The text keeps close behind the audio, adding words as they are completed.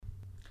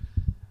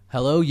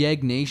Hello,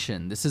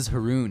 YEGnation. This is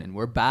Haroon, and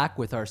we're back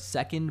with our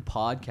second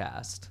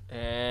podcast.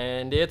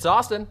 And it's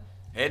Austin.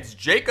 It's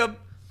Jacob.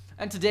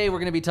 And today we're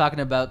going to be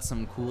talking about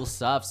some cool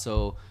stuff.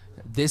 So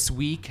this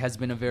week has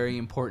been a very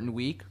important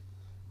week.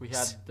 We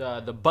had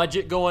the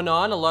budget going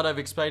on. A lot of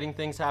exciting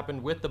things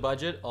happened with the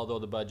budget, although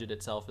the budget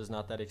itself is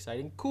not that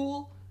exciting.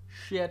 Cool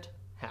shit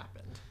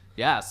happened.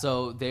 Yeah,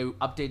 so they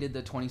updated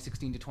the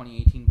 2016 to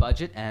 2018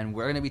 budget, and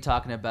we're going to be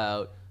talking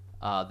about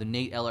the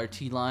NAIT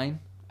LRT line.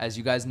 As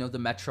you guys know, the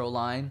Metro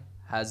line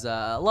has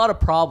a lot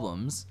of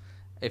problems.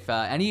 If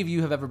any of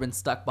you have ever been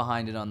stuck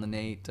behind it on the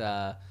NAIT,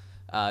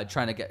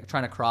 trying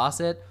to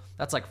cross it,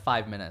 that's like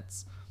 5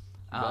 minutes.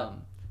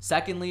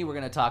 Secondly, we're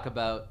going to talk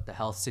about the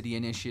Health City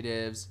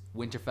initiatives,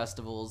 winter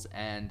festivals,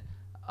 and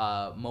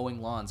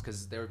mowing lawns,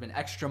 because there have been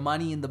extra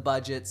money in the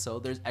budget, so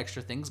there's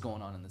extra things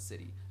going on in the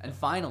city. And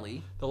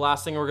finally, the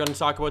last thing we're going to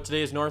talk about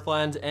today is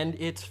Northlands and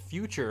its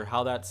future,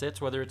 how that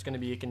sits, whether it's going to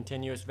be a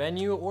continuous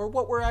venue or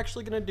what we're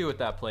actually going to do with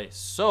that place.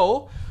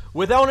 So,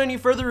 without any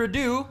further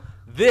ado,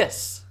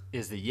 this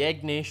is the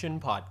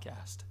YEGnation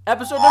podcast,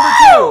 episode number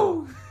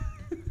 2.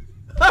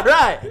 All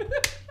right.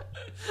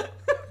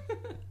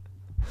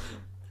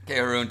 Okay,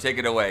 Haroon, take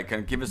it away.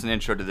 Can give us an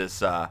intro to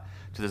this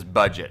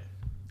budget.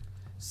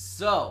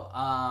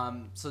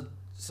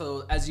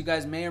 So as you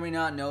guys may or may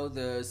not know,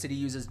 the city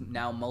uses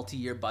now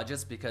multi-year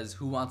budgets because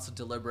who wants to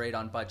deliberate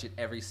on budget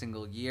every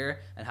single year,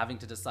 and having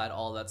to decide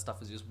all that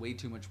stuff is just way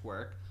too much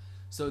work.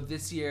 So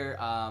this year,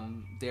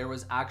 there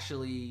was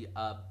actually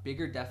a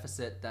bigger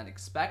deficit than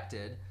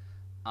expected.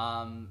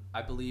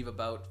 I believe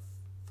about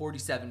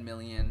 47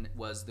 million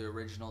was the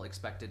original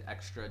expected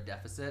extra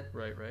deficit.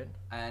 Right.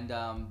 And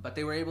but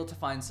they were able to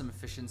find some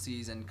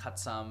efficiencies and cut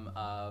some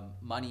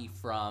money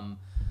from.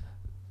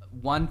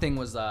 One thing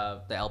was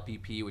the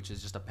LPP, which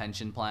is just a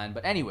pension plan.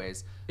 But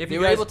anyways, if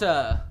you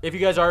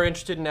guys are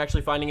interested in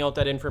actually finding out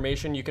that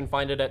information, you can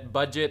find it at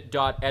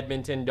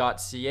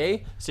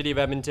budget.edmonton.ca, City of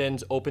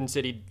Edmonton's open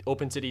city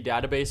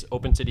database,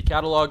 open city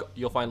catalog.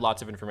 You'll find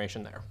lots of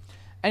information there.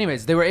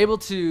 Anyways, they were able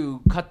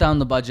to cut down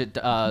the budget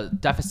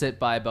deficit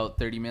by about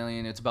 30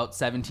 million. It's about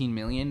 17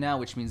 million now,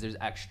 which means there's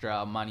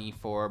extra money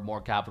for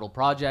more capital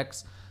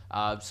projects.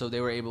 So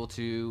they were able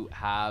to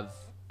have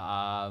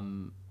a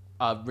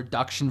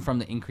reduction from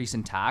the increase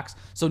in tax.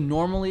 So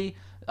normally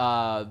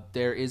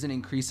there is an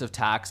increase of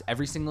tax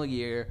every single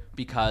year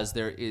because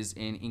there is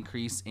an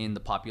increase in the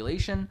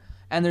population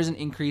and there's an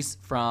increase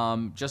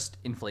from just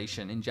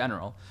inflation in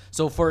general.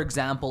 So for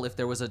example, if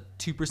there was a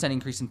 2%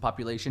 increase in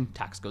population,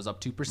 tax goes up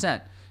 2%.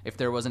 If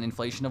there was an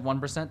inflation of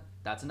 1%,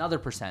 that's another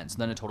percent. So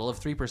then a total of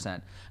 3%.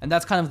 And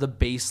that's kind of the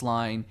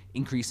baseline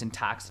increase in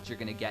tax that you're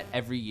going to get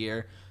every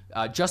year.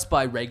 Just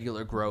by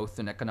regular growth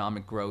and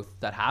economic growth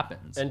that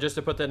happens. And just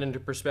to put that into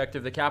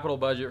perspective, the capital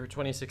budget for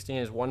 2016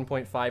 is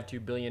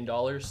 $1.52 billion,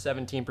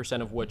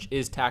 17% of which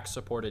is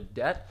tax-supported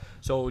debt.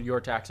 So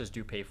your taxes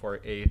do pay for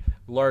a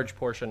large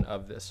portion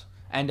of this.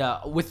 And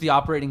with the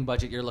operating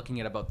budget, you're looking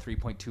at about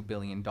 $3.2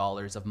 billion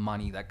of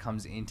money that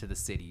comes into the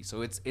city.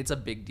 So it's a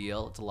big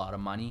deal. It's a lot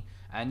of money.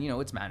 And,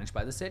 it's managed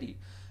by the city.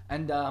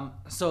 And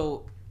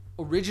so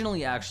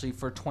originally, actually,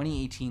 for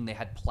 2018, they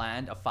had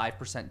planned a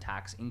 5%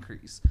 tax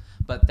increase.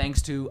 But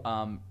thanks to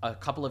a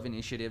couple of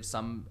initiatives,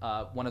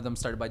 one of them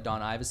started by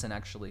Don Iveson,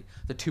 actually,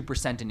 the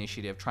 2%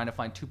 initiative, trying to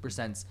find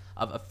 2%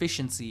 of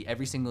efficiency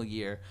every single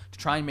year to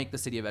try and make the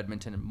city of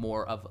Edmonton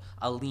more of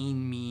a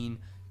lean, mean,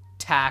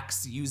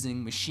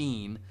 tax-using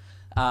machine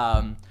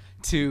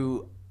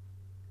to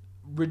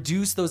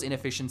reduce those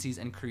inefficiencies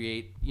and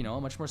create, a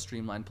much more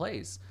streamlined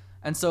place.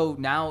 And so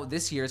now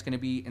this year is going to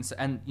be,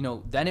 and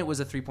then it was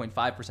a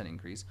 3.5%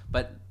 increase,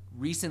 but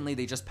recently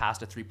they just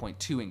passed a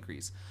 3.2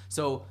 increase.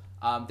 So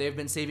they've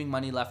been saving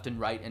money left and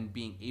right and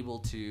being able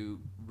to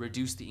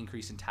reduce the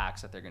increase in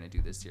tax that they're going to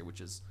do this year,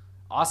 which is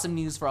awesome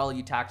news for all of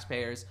you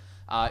taxpayers.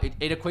 It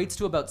equates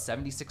to about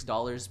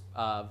 $76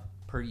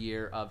 per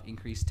year of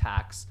increased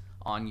tax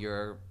on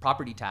your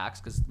property tax,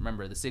 because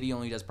remember, the city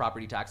only does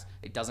property tax.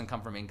 It doesn't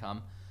come from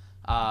income.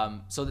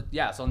 So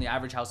on the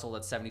average household,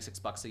 that's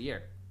 $76 a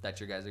year that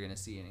you guys are going to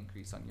see an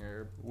increase on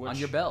your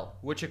bill,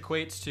 which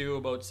equates to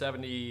about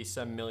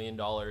 $77 million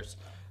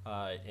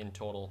in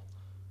total,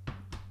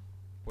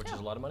 which is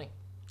a lot of money.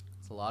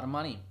 It's a lot of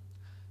money.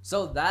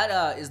 So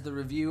that is the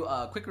review,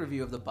 quick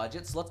review of the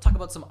budget. So let's talk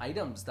about some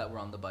items that were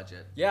on the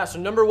budget. Yeah. So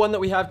number one that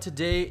we have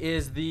today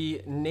is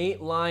the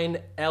NAIT line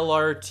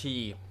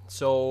LRT.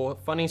 So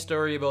funny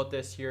story about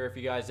this here. If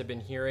you guys have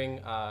been hearing,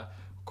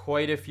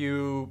 quite a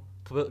few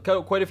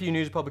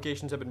news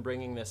publications have been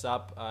bringing this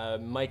up.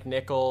 Mike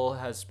Nickel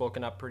has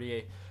spoken up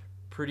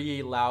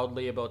pretty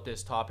loudly about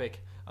this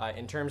topic.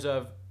 In terms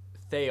of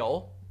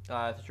Thales,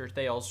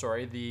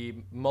 the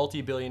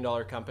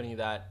multi-billion-dollar company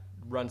that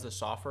runs the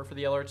software for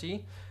the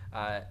LRT,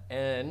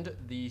 and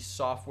the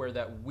software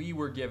that we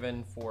were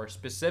given for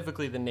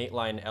specifically the NAIT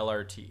line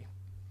LRT.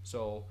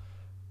 So,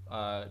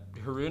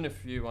 Haroon,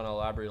 if you want to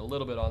elaborate a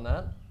little bit on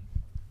that.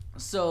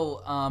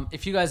 So,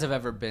 if you guys have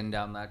ever been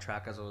down that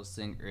track, as I was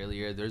saying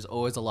earlier, there's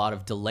always a lot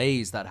of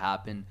delays that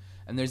happen,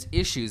 and there's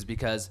issues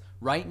because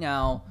right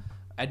now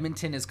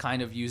Edmonton is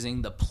kind of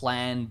using the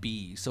plan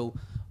B. So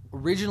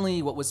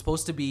originally what was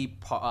supposed to be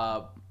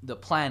the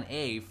plan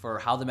A for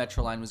how the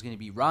Metro line was going to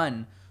be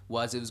run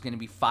was it was going to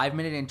be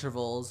 5-minute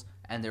intervals,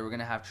 and they were going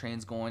to have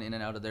trains going in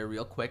and out of there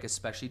real quick,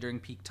 especially during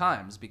peak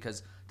times,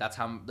 because that's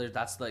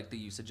like the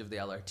usage of the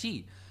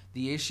LRT.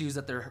 The issues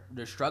that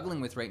they're struggling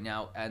with right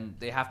now, and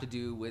they have to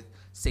do with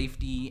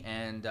safety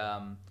and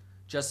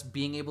just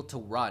being able to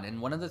run.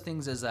 And one of the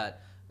things is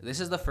that this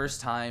is the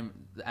first time,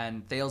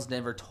 and Thales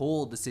never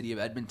told the city of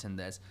Edmonton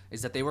this,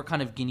 is that they were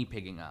kind of guinea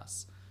pigging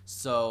us.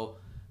 So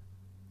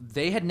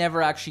they had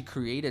never actually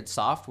created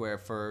software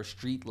for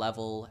street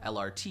level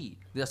LRT.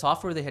 The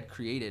software they had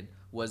created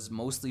was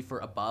mostly for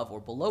above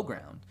or below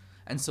ground.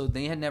 And so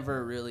they had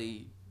never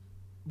really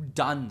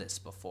done this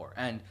before.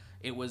 And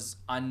it was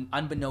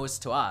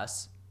unbeknownst to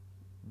us.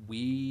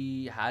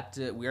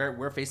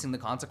 We're facing the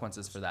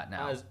consequences for that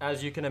now.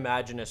 As you can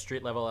imagine, a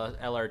street level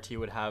LRT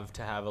would have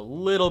to have a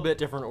little bit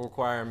different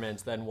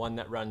requirements than one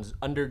that runs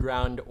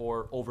underground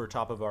or over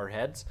top of our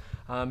heads,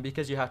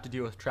 because you have to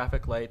deal with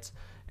traffic lights,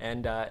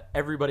 and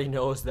everybody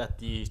knows that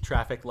the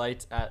traffic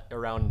lights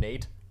around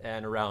Nate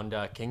and around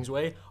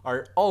Kingsway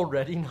are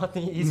already not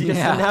the easiest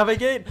to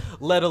navigate,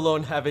 let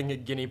alone having a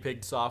guinea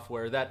pig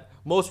software that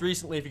most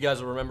recently, if you guys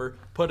will remember,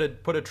 put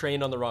a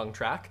train on the wrong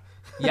track.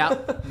 Yeah,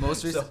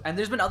 most recently. And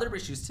there's been other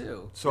issues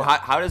too. So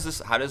how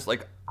does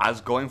like,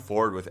 as going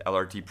forward with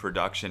LRT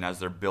production, as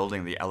they're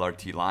building the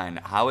LRT line,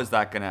 how is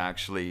that going to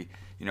actually,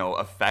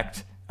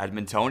 affect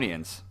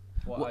Edmontonians?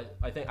 Well,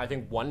 I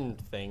think one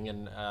thing,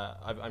 and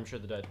I'm sure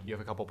that you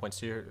have a couple points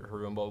too,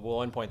 Haroon, but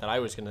one point that I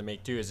was going to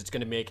make too is it's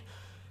going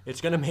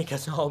to make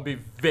us all be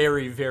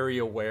very, very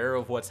aware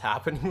of what's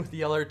happening with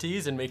the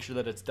LRTs and make sure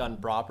that it's done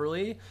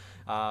properly,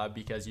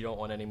 because you don't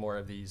want any more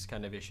of these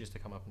kind of issues to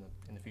come up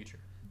in the future.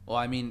 Well,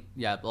 I mean,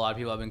 yeah, a lot of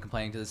people have been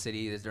complaining to the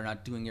city that they're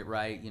not doing it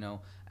right,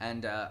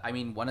 And I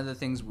mean, one of the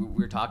things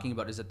we're talking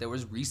about is that there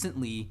was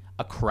recently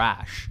a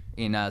crash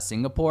in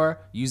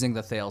Singapore using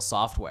the Thales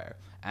software.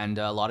 And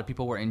a lot of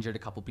people were injured. A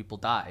couple people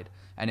died.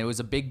 And it was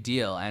a big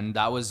deal. And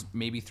that was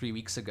maybe 3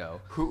 weeks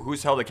ago.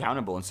 Who's held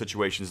accountable in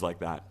situations like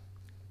that?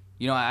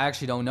 I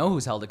actually don't know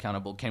who's held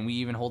accountable. Can we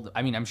even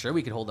I'm sure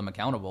we could hold them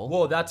accountable.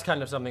 Well, that's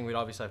kind of something we'd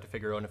obviously have to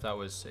figure out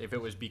if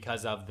it was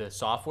because of the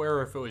software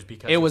or if it was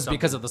because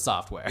because of the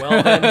software.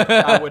 Well, then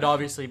that would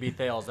obviously be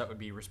Thales that would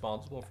be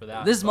responsible for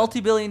that. This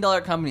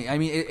multi-billion-dollar company, I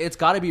mean, it's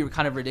got to be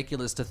kind of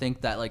ridiculous to think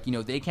that,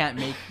 they can't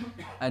make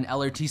an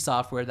LRT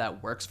software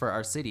that works for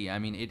our city. I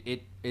mean,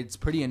 it's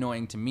pretty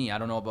annoying to me. I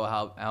don't know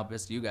about how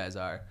pissed you guys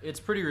are. It's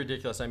pretty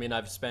ridiculous. I mean,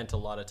 I've spent a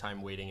lot of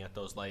time waiting at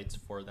those lights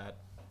for that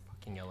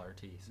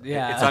LRT. So.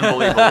 Yeah, it's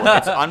unbelievable.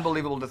 It's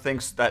unbelievable to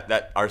think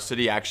that our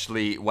city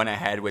actually went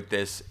ahead with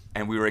this,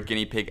 and we were a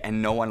guinea pig,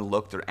 and no one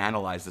looked or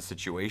analyzed the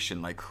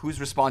situation. Like, whose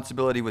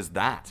responsibility was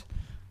that?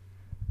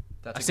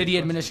 That's a city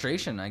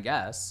administration, I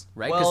guess,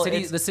 right? Well,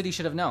 because the city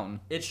should have known.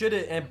 It should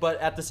have, but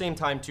at the same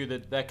time, too,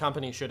 that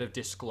company should have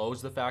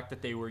disclosed the fact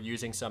that they were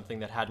using something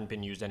that hadn't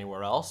been used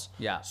anywhere else.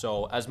 Yeah.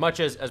 So as much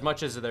as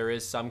there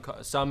is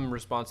some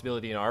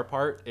responsibility in our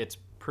part, it's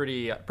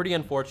pretty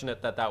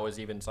unfortunate that was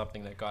even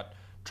something that got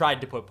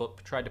tried to put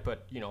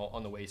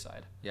on the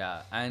wayside.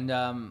 Yeah, and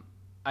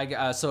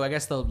so I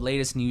guess the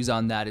latest news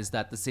on that is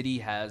that the city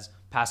has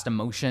passed a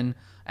motion,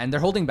 and they're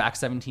holding back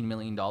 $17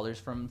 million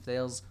from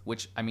Thales,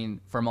 which, I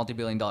mean, for a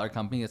multi-billion-dollar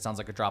company, it sounds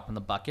like a drop in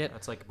the bucket.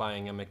 That's like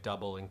buying a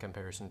McDouble in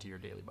comparison to your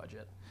daily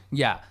budget.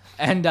 Yeah,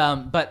 and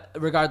but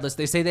regardless,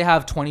 they say they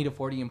have 20 to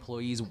 40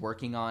 employees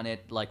working on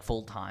it like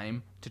full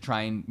time to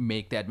try and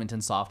make the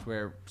Edmonton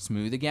software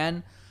smooth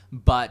again.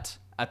 But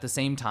at the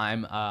same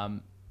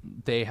time,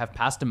 they have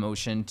passed a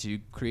motion to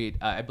create,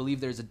 I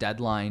believe there's a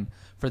deadline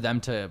for them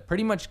to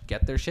pretty much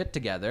get their shit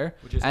together.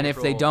 And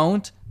if they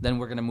don't, then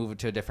we're going to move it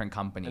to a different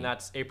company. And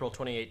that's April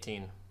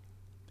 2018.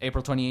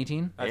 April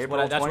 2018? That's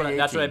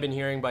what I've been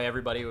hearing by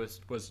everybody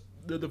was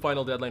the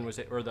final deadline was,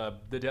 or the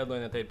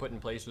deadline that they put in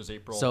place was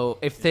April. So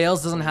if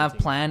Thales doesn't have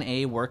Plan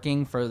A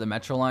working for the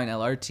Metro Line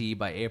LRT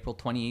by April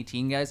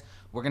 2018, guys,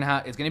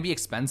 it's going to be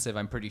expensive,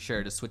 I'm pretty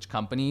sure, to switch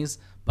companies,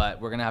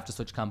 but we're going to have to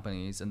switch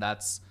companies, and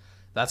that's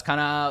kind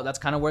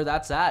of where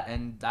that's at,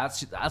 and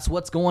that's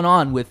what's going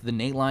on with the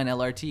Nate Line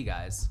LRT,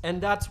 guys.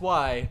 And that's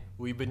why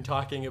we've been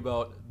talking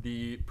about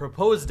the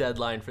proposed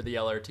deadline for the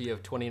LRT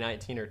of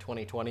 2019 or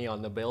 2020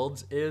 on the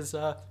builds is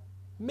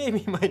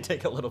maybe might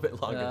take a little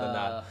bit longer than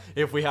that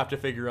if we have to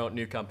figure out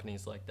new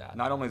companies like that.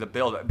 Not only the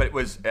build, but it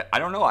was, I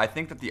don't know, I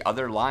think that the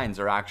other lines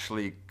are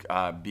actually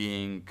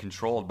being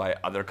controlled by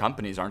other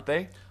companies, aren't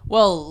they?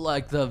 Well,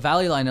 like the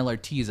Valley Line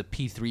LRT is a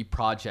P3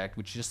 project,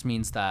 which just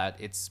means that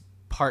it's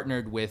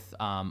partnered with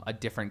a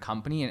different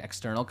company, an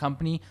external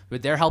company,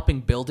 but they're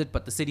helping build it,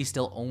 but the city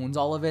still owns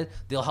all of it.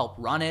 They'll help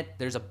run it.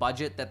 There's a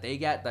budget that they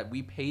get that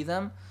we pay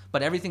them,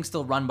 but everything's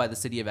still run by the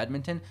city of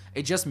Edmonton.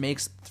 It just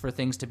makes for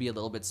things to be a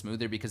little bit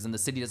smoother because then the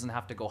city doesn't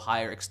have to go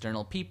hire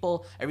external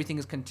people. Everything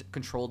is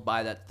controlled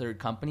by that third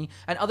company,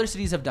 and other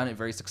cities have done it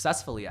very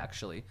successfully,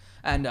 actually.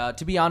 And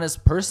to be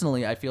honest,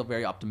 personally, I feel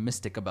very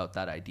optimistic about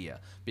that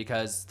idea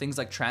because things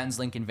like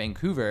TransLink in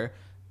Vancouver,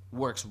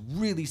 works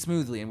really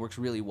smoothly and works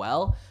really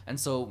well. And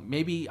so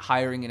maybe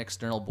hiring an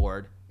external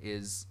board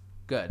is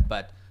good,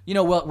 but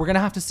we're going to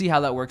have to see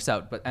how that works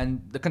out.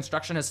 And the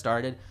construction has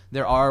started.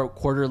 There are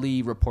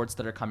quarterly reports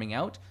that are coming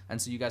out,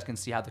 and so you guys can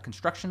see how the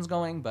construction's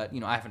going, but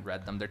I haven't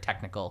read them. They're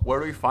technical. Where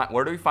do we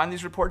find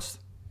these reports?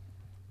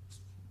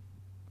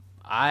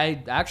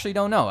 I actually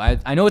don't know.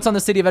 I know it's on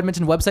the City of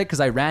Edmonton website because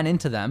I ran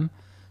into them,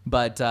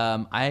 but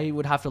I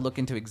would have to look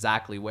into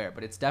exactly where.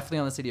 But it's definitely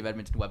on the City of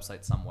Edmonton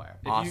website somewhere.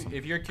 Awesome.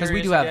 If you're 'Cause curious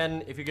we do have-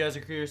 again, if you guys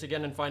are curious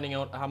again and finding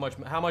out how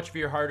much of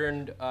your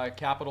hard-earned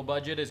capital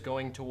budget is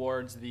going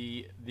towards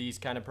these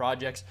kind of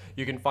projects,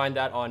 you can find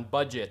that on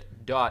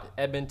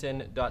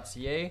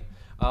budget.edmonton.ca.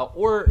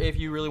 Or if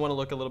you really want to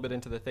look a little bit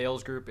into the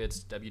Thales Group,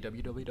 it's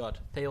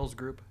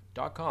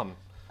www.thalesgroup.com.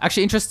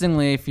 Actually,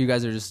 interestingly, if you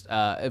guys are just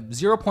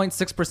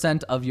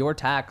 0.6% of your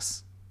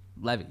tax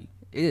levy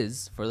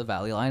is for the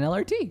Valley Line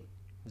LRT.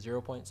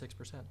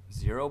 0.6%.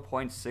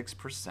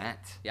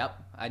 0.6%.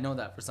 Yep, I know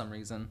that for some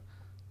reason.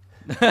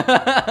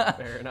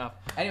 Fair enough.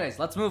 Anyways,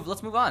 let's move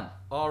on.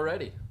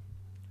 Alrighty.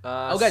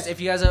 Guys,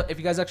 if you guys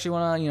actually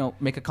want to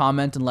make a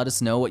comment and let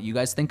us know what you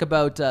guys think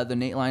about the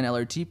Nate Line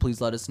LRT, please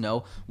let us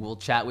know. We'll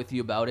chat with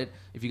you about it.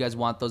 If you guys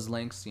want those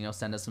links,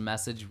 send us a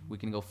message. We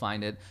can go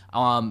find it.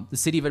 The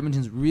City of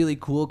Edmonton is really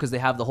cool because they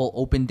have the whole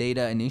open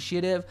data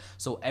initiative.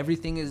 So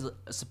everything is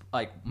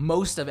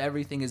most of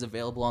everything is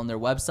available on their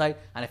website,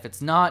 and if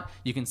it's not,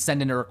 you can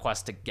send in a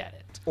request to get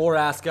it. Or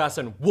ask us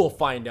and we'll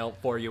find out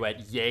for you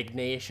at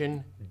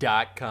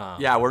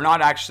YEGnation.com. Yeah, we're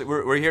not actually,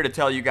 we're here to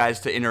tell you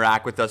guys to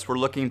interact with us. We're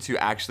looking to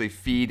actually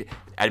feed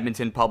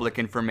Edmonton public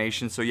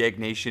information. So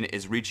YEGnation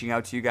is reaching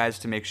out to you guys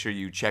to make sure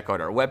you check out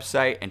our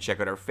website and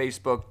check out our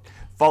Facebook.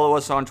 Follow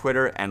us on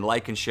Twitter and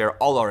like and share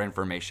all our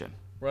information.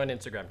 We're on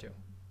Instagram too.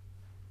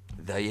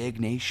 The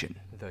YEGnation.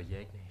 The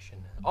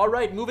YEGnation. All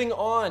right, moving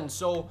on.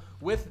 So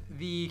with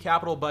the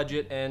capital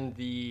budget and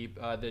the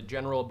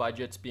general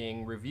budgets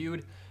being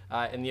reviewed,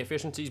 and the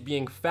efficiencies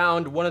being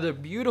found, one of the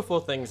beautiful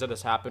things that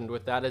has happened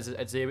with that is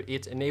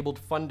it's enabled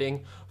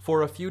funding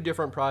for a few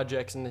different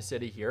projects in the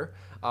city here.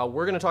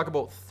 We're going to talk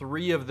about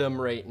 3 of them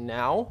right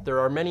now.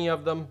 There are many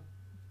of them.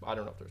 I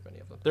don't know if there's many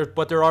of them,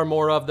 but there are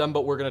more of them,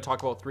 but we're going to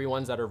talk about 3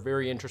 ones that are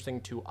very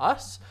interesting to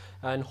us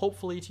and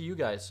hopefully to you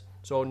guys.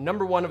 So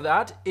number 1 of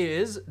that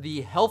is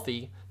the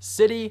Healthy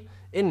City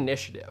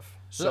Initiative.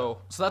 So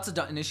that's an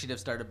initiative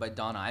started by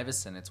Don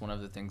Iveson. It's one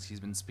of the things he's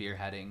been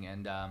spearheading.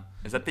 And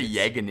is that the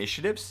YEG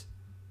Initiatives?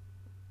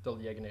 The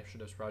YEG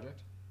Initiatives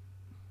project?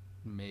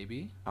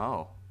 Maybe.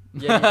 Oh.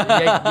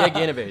 YEG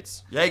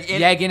Innovates.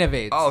 YEG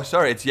Innovates. Oh,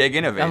 sorry, it's YEG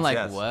Innovates. I'm like,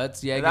 yes.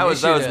 what's YEG That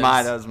was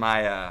Initiatives?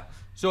 my.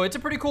 So it's a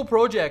pretty cool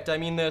project. I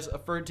mean,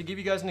 to give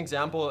you guys an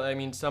example. I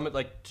mean,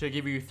 to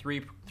give you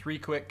three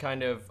quick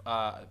kind of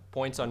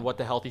points on what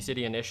the Healthy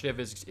City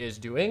Initiative is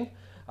doing.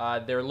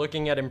 They're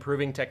looking at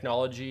improving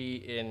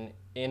technology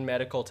in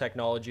medical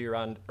technology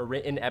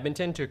in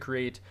Edmonton to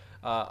create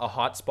a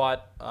hotspot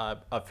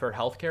for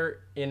healthcare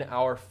in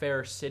our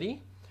fair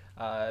city.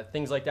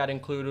 Things like that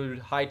include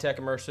high-tech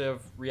immersive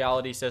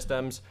reality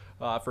systems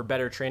for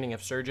better training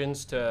of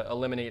surgeons to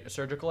eliminate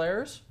surgical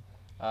errors.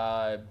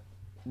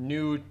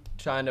 New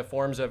kind of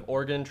forms of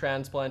organ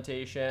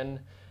transplantation.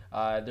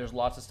 There's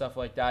lots of stuff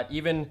like that.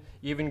 Even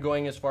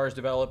going as far as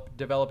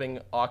developing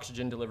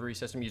oxygen delivery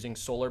system using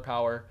solar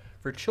power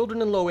for children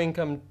in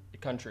low-income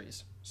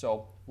countries.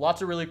 So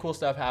lots of really cool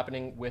stuff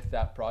happening with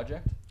that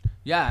project.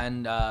 Yeah,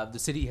 and the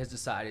city has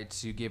decided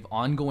to give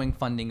ongoing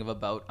funding of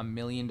about $1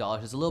 million.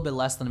 It's a little bit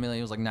less than $1 million.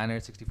 It was like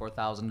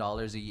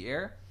 $964,000 a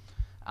year.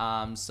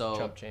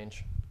 Chump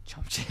change.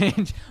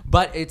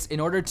 But it's in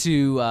order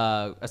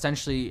to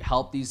essentially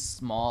help these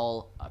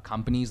small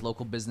companies,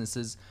 local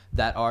businesses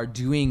that are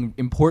doing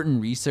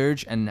important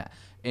research and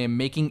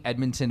making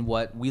Edmonton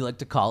what we like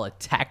to call a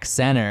tech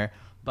center,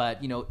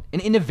 but an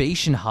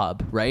innovation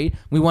hub, right?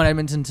 We want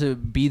Edmonton to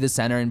be the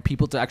center and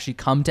people to actually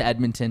come to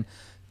Edmonton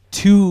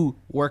to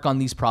work on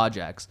these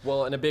projects.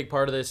 Well, and a big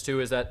part of this too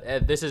is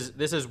that this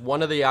is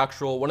one of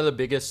the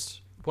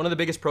biggest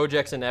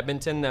projects in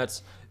Edmonton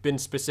that's been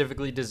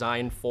specifically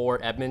designed for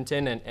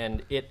Edmonton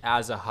and it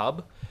as a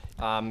hub,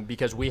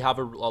 because we have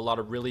a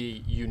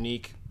really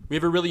unique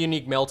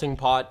melting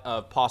pot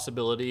of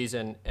possibilities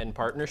and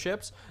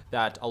partnerships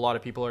that a lot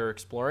of people are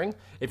exploring.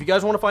 If you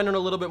guys want to find out a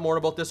little bit more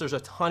about this, there's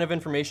a ton of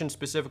information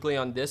specifically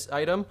on this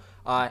item,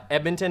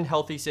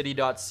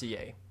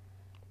 edmontonhealthycity.ca.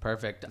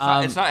 Perfect.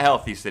 It's not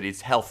Healthy City, it's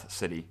Health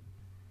City.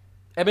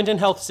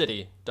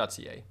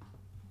 edmontonhealthcity.ca.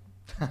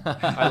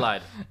 I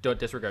lied. Don't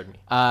disregard me.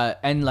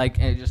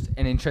 Just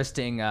an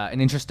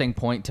interesting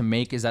point to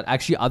make is that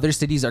actually other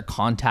cities are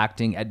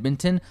contacting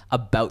Edmonton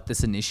about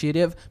this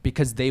initiative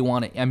because they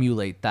want to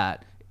emulate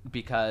that,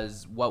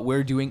 because what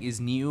we're doing is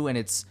new and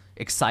it's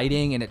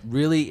exciting and it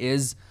really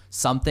is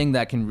something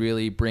that can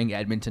really bring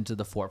Edmonton to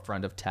the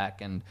forefront of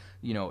tech and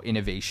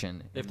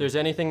innovation. If there's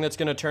anything that's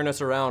going to turn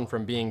us around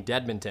from being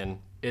Deadmonton,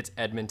 it's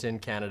Edmonton,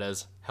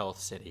 Canada's health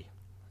city.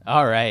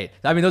 All right.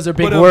 I mean, those are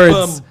big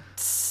words.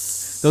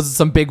 Those are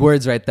some big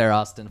words right there,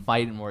 Austin.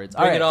 Fighting words.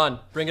 Bring it on.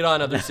 Bring it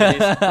on, other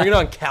cities. Bring it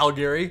on,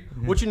 Calgary.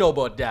 What you know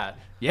about that?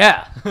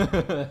 Yeah.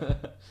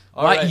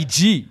 All right.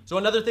 YEG. So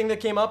another thing that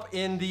came up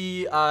in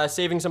the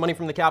saving some money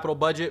from the capital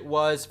budget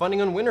was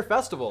funding on winter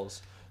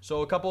festivals.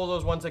 So a couple of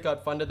those ones that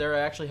got funded there, I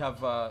actually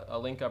have a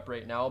link up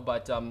right now,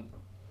 but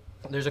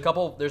there's a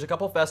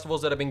couple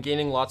festivals that have been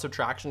gaining lots of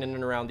traction in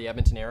and around the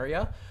Edmonton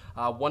area.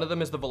 One of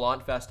them is the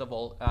Volant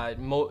Festival.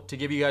 To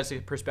give you guys a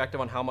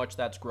perspective on how much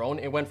that's grown,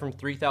 it went from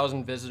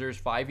 3,000 visitors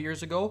 5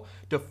 years ago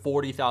to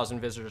 40,000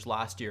 visitors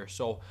last year.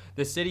 So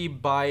the city,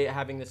 by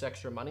having this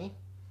extra money,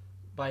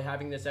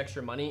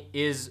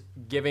 is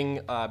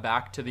giving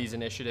back to these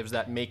initiatives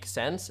that make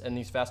sense and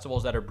these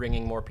festivals that are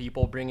bringing more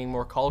people, bringing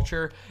more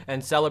culture,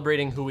 and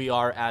celebrating who we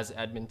are as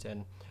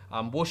Edmonton.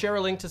 We'll share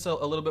a link to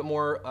a little bit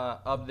more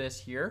of this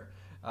here,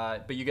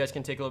 but you guys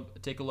can take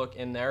a look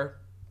in there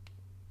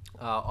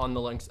on the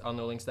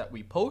links that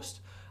we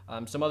post.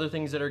 Some other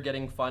things that are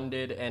getting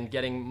funded and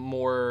getting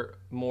more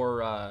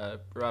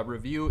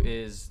review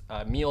is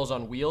Meals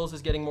on Wheels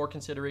is getting more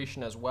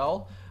consideration as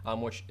well,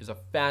 which is a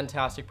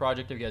fantastic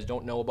project. If you guys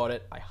don't know about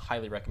it, I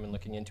highly recommend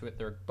looking into it.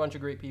 They're a bunch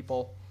of great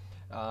people.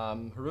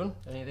 Haroon,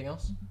 anything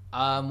else?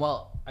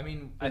 Well, I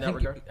mean,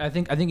 I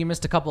think you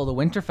missed a couple of the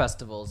winter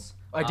festivals.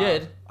 I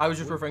did. I was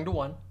just referring to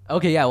one.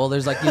 Okay, yeah. Well,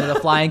 there's like the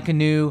Flying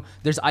Canoe.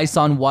 There's Ice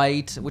on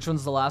White. Which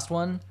one's the last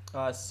one?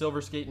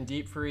 Silver Skate and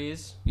Deep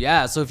Freeze.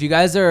 Yeah, so if you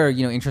guys are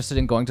interested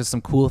in going to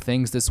some cool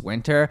things this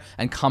winter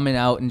and coming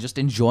out and just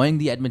enjoying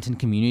the Edmonton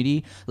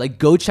community, like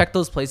go check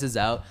those places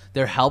out.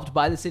 They're helped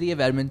by the city of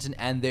Edmonton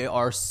and they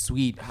are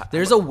sweet.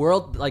 There's a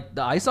world like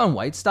the Ice on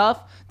White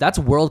stuff. That's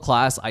world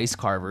class ice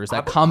carvers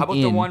that come in. How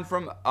about the one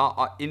from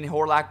in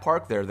Horlack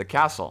Park there, the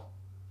castle?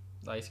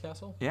 The Ice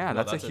Castle? Yeah,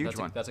 that's a huge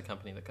one. That's a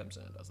company that comes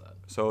in and does that.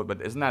 So,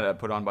 but isn't that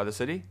put on by the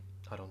city?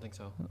 I don't think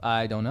so.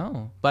 I don't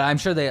know, but I'm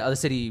sure the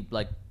city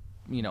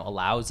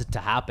allows it to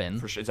happen.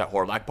 For sure. It's at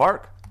Horlack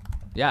Park.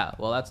 Yeah,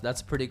 well, that's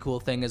a pretty cool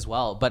thing as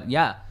well. But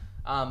yeah,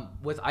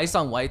 with Ice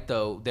on White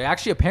though,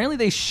 apparently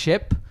they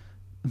ship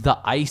the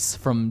ice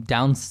from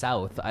down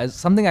south.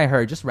 Something I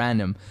heard, just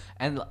random,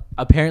 and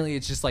apparently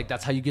it's just like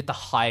that's how you get the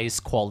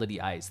highest quality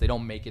ice. They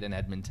don't make it in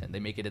Edmonton; they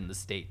make it in the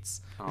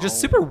States, which is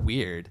super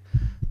weird.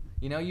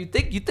 You'd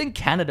think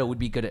Canada would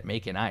be good at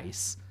making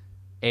ice,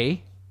 eh?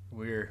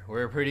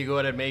 We're pretty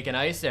good at making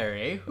ice there,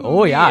 eh?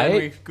 Oh yeah, eh?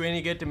 We're going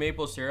to get the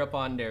maple syrup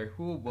on there.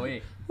 Oh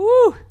boy.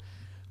 Woo!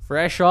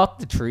 Fresh off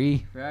the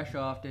tree. Fresh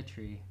off the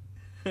tree.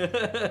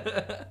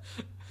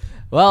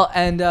 Well,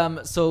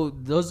 and so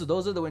those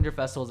are the winter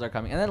festivals that are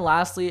coming, and then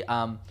lastly,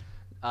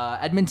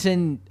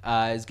 Edmonton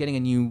is getting a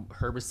new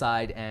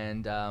herbicide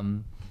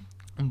and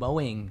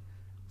mowing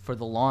for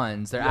the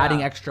lawns. They're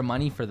adding extra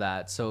money for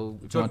that. So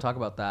if you want to talk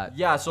about that.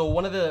 Yeah, so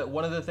one of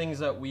the things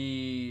that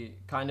we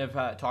kind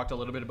of talked a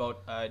little bit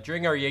about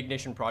during our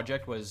YEGnation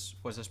project was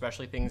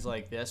especially things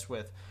like this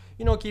with,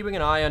 keeping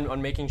an eye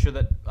on making sure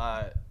that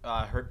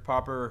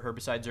proper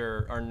herbicides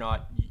are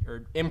not,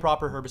 or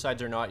improper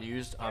herbicides are not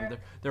used.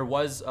 There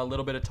was a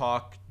little bit of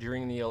talk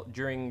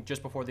during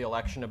just before the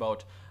election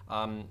about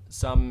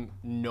some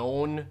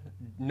known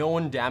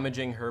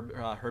damaging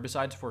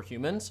herbicides for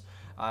humans.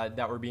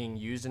 That were being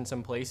used in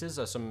some places,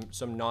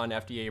 some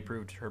non-FDA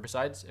approved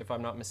herbicides, if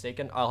I'm not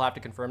mistaken. I'll have to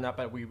confirm that,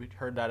 but we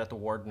heard that at the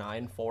Ward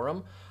 9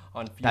 forum.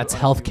 That's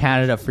Health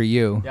Canada for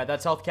you. Yeah,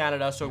 that's Health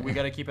Canada, so we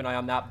got to keep an eye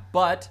on that.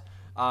 But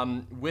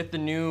with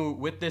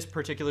this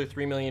particular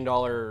 $3 million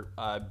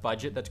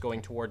budget that's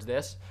going towards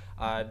this,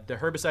 the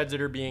herbicides that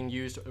are being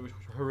used,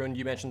 Haroon,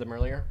 you mentioned them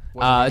earlier.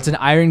 It's an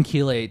iron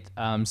chelate.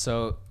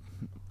 So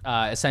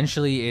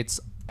essentially, it's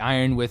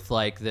iron with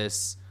like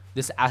this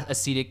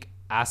acetic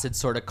acid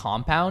sort of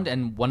compound,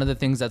 and one of the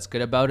things that's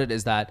good about it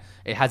is that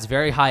it has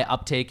very high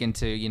uptake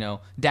into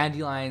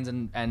dandelions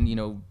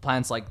and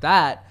plants like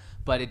that,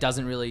 but it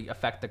doesn't really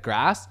affect the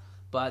grass.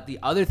 But the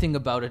other thing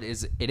about it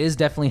is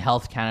definitely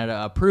Health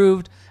Canada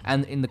approved,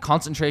 and in the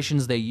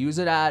concentrations they use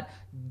it at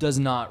does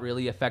not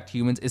really affect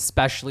humans,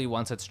 especially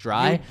once it's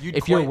dry.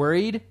 If you're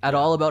worried at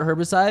all about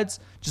herbicides,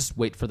 just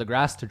wait for the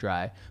grass to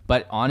dry.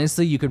 But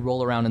honestly, you could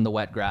roll around in the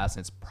wet grass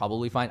and it's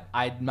probably fine.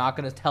 I'm not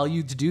going to tell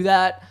you to do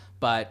that,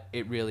 but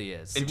it really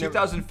is. In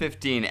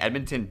 2015,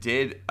 Edmonton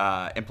did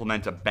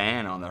implement a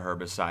ban on the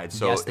herbicide.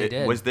 So yes, they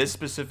did. Was this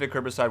specific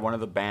herbicide one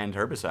of the banned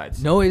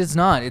herbicides? No, it is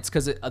not. It's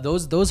because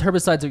those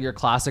herbicides are your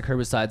classic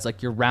herbicides,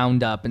 like your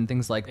Roundup and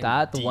things like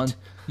that.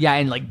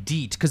 And like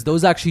DEET, because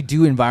those actually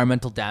do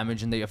environmental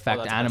damage and they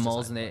affect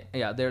animals, and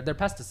they're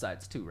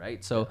pesticides too,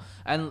 right? So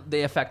and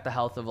they affect the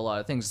health of a lot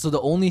of things. So the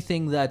only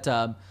thing that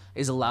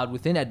is allowed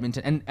within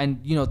Edmonton,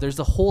 and there's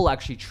a whole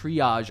actually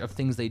triage of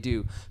things they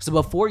do. So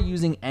before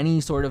using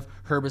any sort of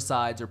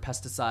herbicides or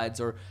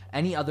pesticides or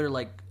any other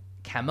like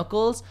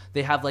chemicals,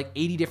 they have like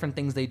 80 different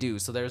things they do.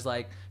 So there's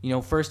like,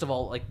 first of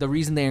all, like the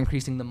reason they're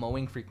increasing the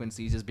mowing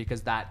frequencies is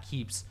because that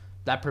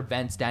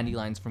prevents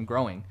dandelions from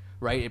growing,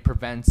 right? It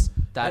prevents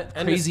that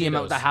crazy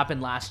amount that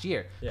happened last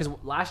year, because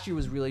last year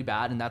was really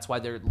bad, and that's why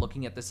they're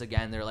looking at this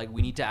again. They're like,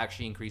 we need to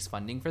actually increase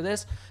funding for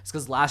this. It's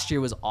because last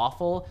year was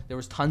awful. There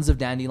was tons of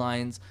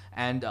dandelions,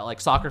 and like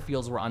soccer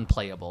fields were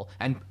unplayable,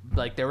 and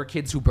like there were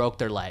kids who broke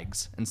their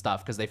legs and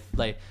stuff because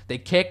they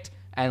kicked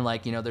and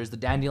like, you know, there's the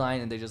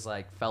dandelion and they just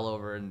like fell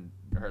over and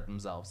hurt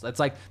themselves. That's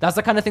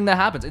the kind of thing that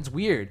happens. It's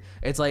weird.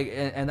 It's like,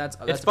 and that's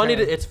funny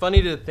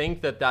to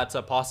think that that's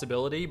a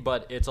possibility,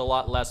 but it's a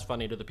lot less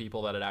funny to the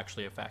people that it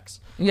actually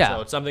affects. Yeah.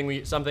 So it's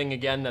something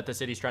again that the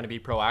city's trying to be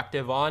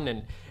proactive on,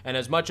 and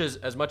as much as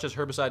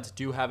herbicides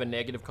do have a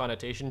negative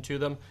connotation to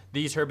them,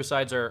 these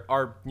herbicides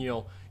are you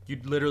know,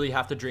 you'd literally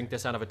have to drink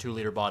this out of a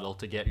 2-liter bottle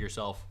to get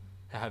yourself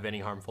have any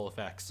harmful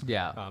effects.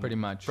 Yeah, pretty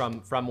much.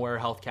 From where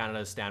Health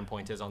Canada's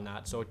standpoint is on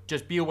that. So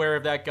just be aware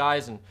of that,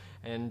 guys,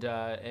 and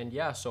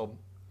yeah. So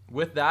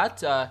with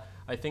that,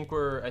 I think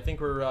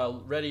we're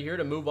ready here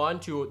to move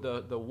on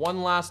to the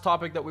one last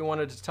topic that we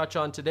wanted to touch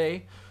on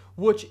today,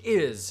 which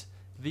is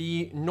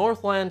the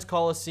Northlands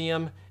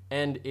Coliseum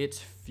and its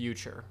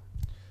future.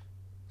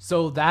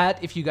 So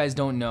that, if you guys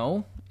don't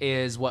know,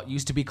 is what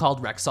used to be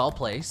called Rexall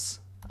Place.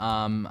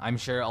 I'm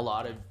sure a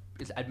lot of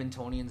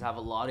Edmontonians have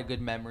a lot of good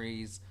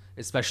memories,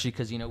 especially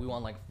because, you know, we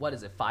won, like, what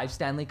is it, 5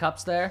 Stanley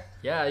Cups there?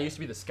 Yeah, it used to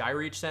be the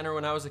Skyreach Center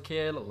when I was a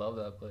kid. I love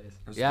that place.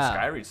 It was the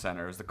Skyreach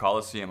Center. It was the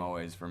Coliseum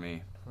always for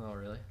me. Oh,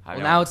 really? Well,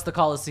 now it's the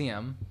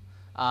Coliseum.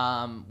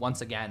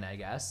 Once again, I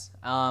guess.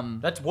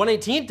 That's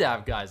 118th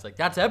Ave, guys. Like,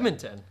 that's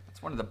Edmonton.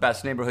 It's one of the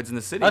best neighborhoods in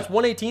the city. That's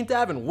 118th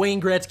Ave and Wayne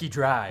Gretzky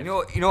Drive.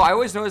 You know, I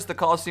always noticed the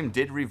Coliseum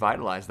did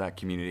revitalize that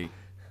community.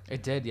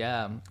 It did,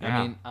 yeah. Yeah.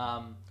 I mean,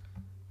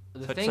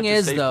 the Such thing a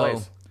is, safe though,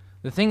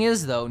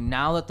 place.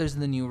 now that there's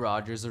the new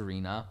Rogers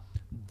Arena,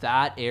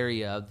 that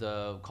area,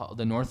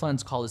 the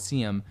Northlands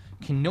Coliseum,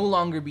 can no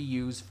longer be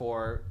used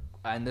for,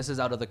 and this is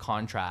out of the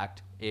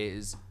contract,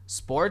 is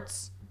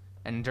sports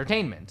and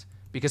entertainment,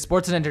 because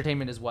sports and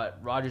entertainment is what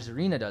Rogers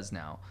Arena does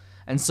now.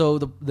 And so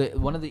the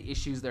one of the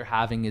issues they're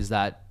having is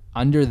that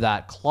under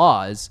that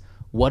clause,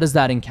 what does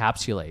that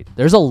encapsulate?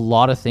 There's a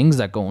lot of things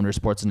that go under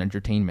sports and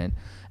entertainment.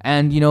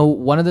 And, you know,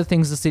 one of the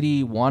things the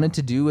city wanted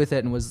to do with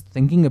it and was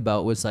thinking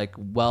about was like,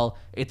 well,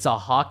 it's a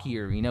hockey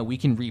arena. We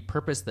can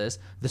repurpose this.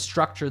 The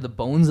structure, the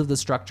bones of the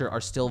structure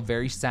are still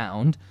very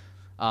sound.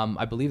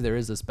 I believe there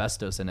is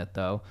asbestos in it,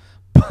 though.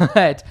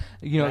 But,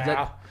 you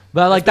know,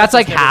 that's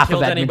like half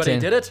of Edmonton. Anybody,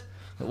 did it?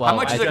 Well, how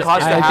much does it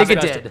cost to I have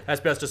think it did.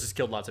 Asbestos has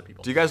killed lots of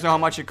people. Do you guys know how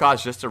much it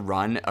costs just to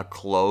run a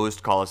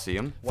closed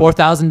Coliseum?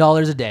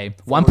 $4,000 a day.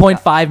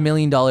 $1.5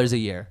 million a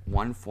year.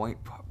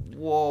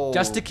 Whoa.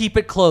 Just to keep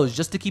it closed,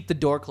 just to keep the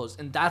door closed.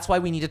 And that's why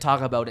we need to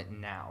talk about it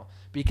now.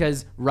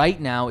 Because right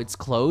now it's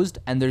closed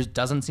and there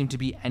doesn't seem to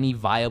be any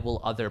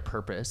viable other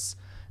purpose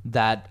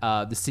that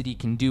the city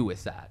can do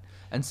with that.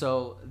 And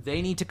so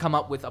they need to come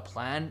up with a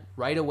plan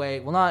right away.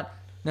 Well, not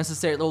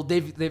necessarily. Well,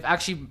 they've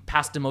actually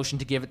passed a motion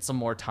to give it some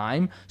more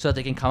time so that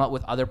they can come up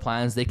with other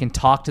plans. They can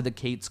talk to the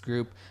Cates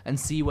group and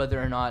see whether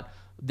or not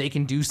they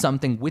can do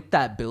something with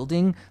that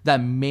building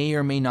that may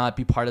or may not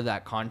be part of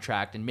that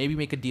contract, and maybe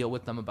make a deal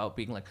with them about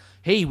being like,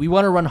 hey, we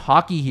want to run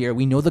hockey here.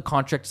 We know the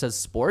contract says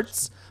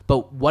sports,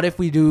 but what if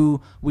we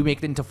make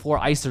it into 4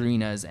 ice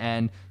arenas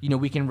and, you know,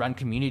 we can run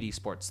community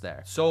sports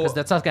there? So, because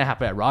that's not going to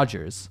happen at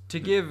Rogers.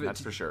 That's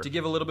for sure. To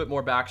give a little bit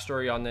more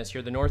backstory on this here,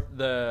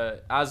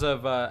 as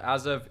of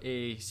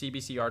a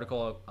CBC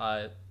article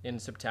in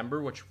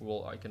September, which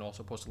I can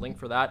also post a link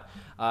for that.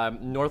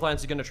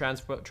 Northlands is going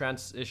to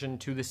transition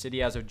to the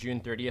city as of June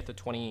 30th of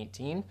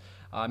 2018.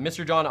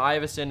 Mr. John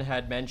Iveson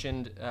had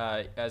mentioned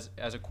as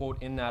a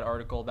quote in that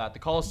article that the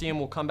Coliseum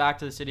will come back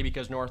to the city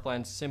because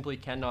Northlands simply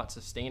cannot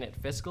sustain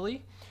it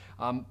fiscally,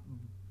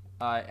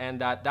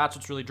 and that's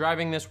what's really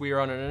driving this. We are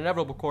on an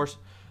inevitable course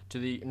to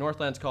the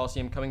Northlands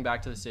Coliseum coming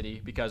back to the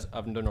city because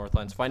of the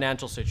Northlands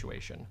financial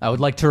situation. I would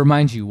like to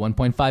remind you,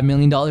 $1.5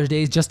 million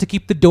days just to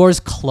keep the doors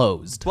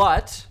closed.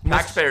 But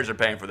taxpayers are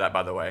paying for that,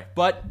 by the way.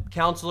 But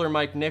Councillor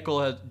Mike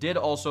Nickel did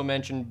also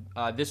mention,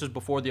 this was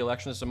before the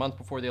election, this is a month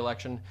before the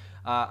election.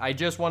 I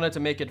just wanted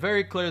to make it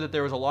very clear that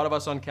there was a lot of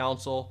us on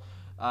council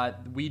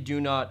we do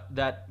not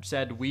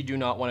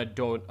want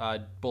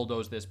to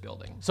bulldoze this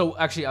building. So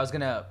actually, I was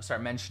gonna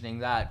start mentioning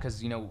that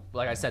because, you know,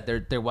 like I said,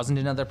 there wasn't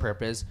another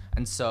purpose,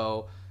 and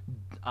so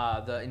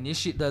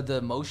the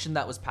motion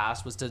that was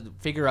passed was to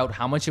figure out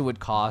how much it would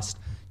cost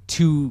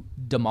to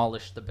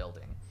demolish the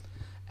building.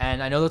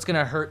 And I know that's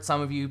gonna hurt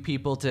some of you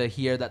people to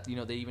hear that, you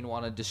know, they even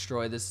want to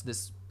destroy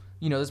this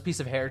piece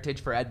of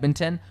heritage for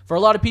Edmonton, for a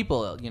lot of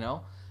people, you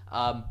know,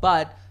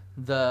 but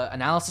the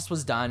analysis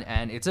was done,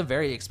 and it's a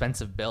very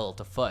expensive bill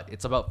to foot.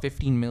 It's about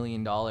 $15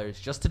 million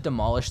just to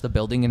demolish the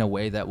building in a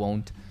way that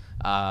won't,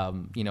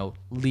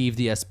 leave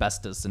the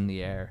asbestos in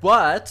the air.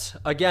 But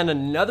again,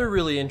 another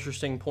really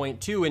interesting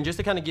point too, and just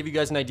to kind of give you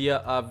guys an idea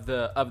of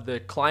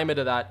the climate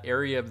of that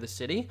area of the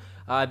city,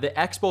 the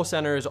Expo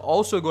Center is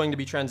also going to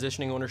be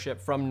transitioning ownership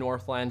from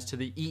Northlands to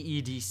the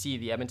EEDC,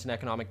 the Edmonton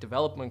Economic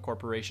Development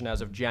Corporation,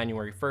 as of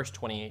January 1st,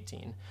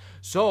 2018.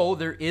 So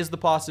there is the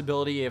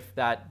possibility if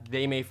that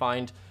they may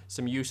find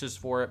some uses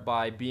for it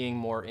by being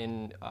more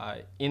in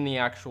the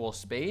actual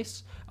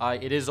space.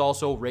 It is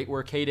also right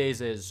where K-Days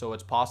is, so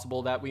it's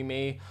possible that we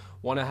may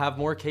want to have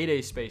more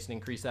K-Day space and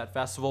increase that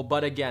festival.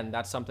 But again,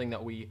 that's something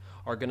that we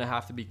are going to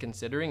have to be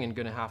considering and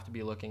going to have to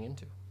be looking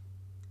into.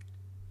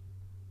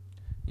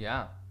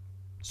 Yeah.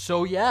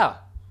 So yeah,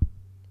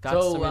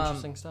 that's some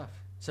interesting stuff.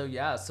 So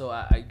yeah, so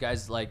I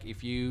guys, like,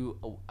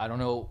 I don't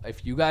know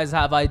if you guys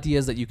have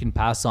ideas that you can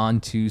pass on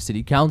to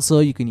city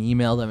council, you can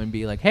email them and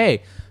be like,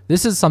 hey,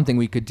 this is something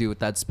we could do with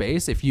that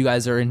space. If you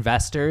guys are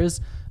investors,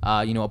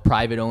 a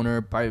private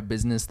owner, private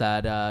business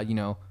that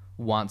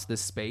wants this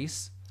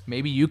space,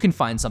 maybe you can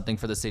find something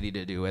for the city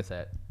to do with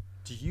it.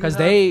 Do you have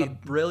a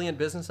brilliant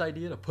business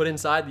idea to put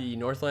inside the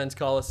Northlands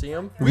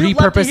Coliseum? We'd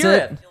love to hear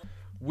it.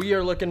 We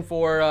are looking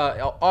for,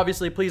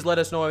 obviously, please let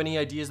us know any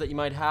ideas that you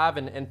might have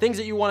and things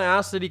that you want to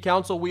ask City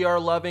Council. We are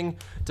loving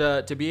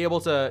to be able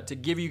to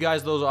give you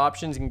guys those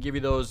options and give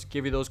you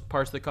those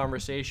parts of the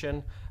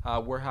conversation.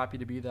 We're happy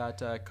to be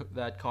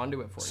that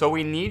conduit for you. So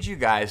we need you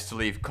guys to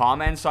leave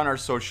comments on our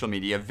social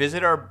media.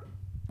 Visit our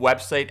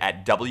website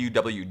at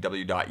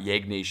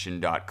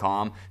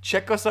www.YEGnation.com.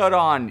 Check us out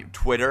on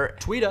Twitter.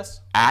 Tweet us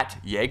at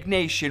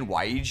YEGnation,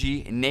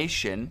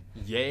 YEGnation.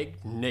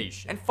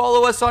 YEGnation. And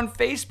follow us on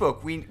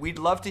Facebook. We'd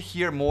love to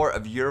hear more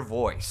of your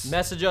voice.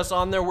 Message us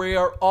on there. We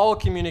are all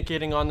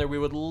communicating on there. We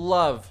would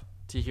love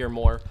to hear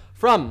more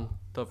from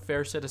the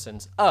fair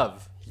citizens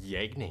of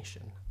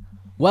YEGnation.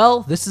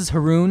 Well, this is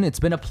Haroon. It's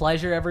been a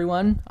pleasure,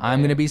 everyone.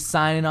 I'm going to be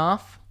signing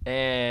off.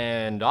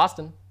 And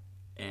Austin.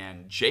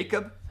 And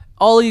Jacob.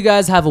 All of you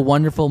guys have a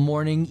wonderful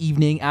morning,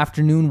 evening,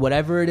 afternoon,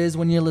 whatever it is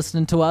when you're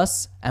listening to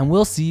us. And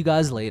we'll see you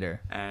guys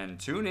later. And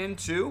tune in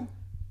to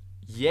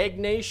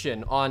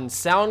YEGnation on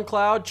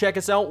SoundCloud. Check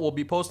us out. We'll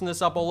be posting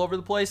this up all over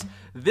the place.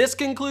 This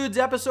concludes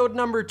episode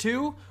number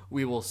 2.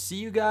 We will see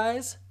you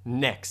guys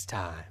next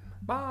time.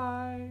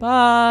 Bye.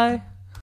 Bye.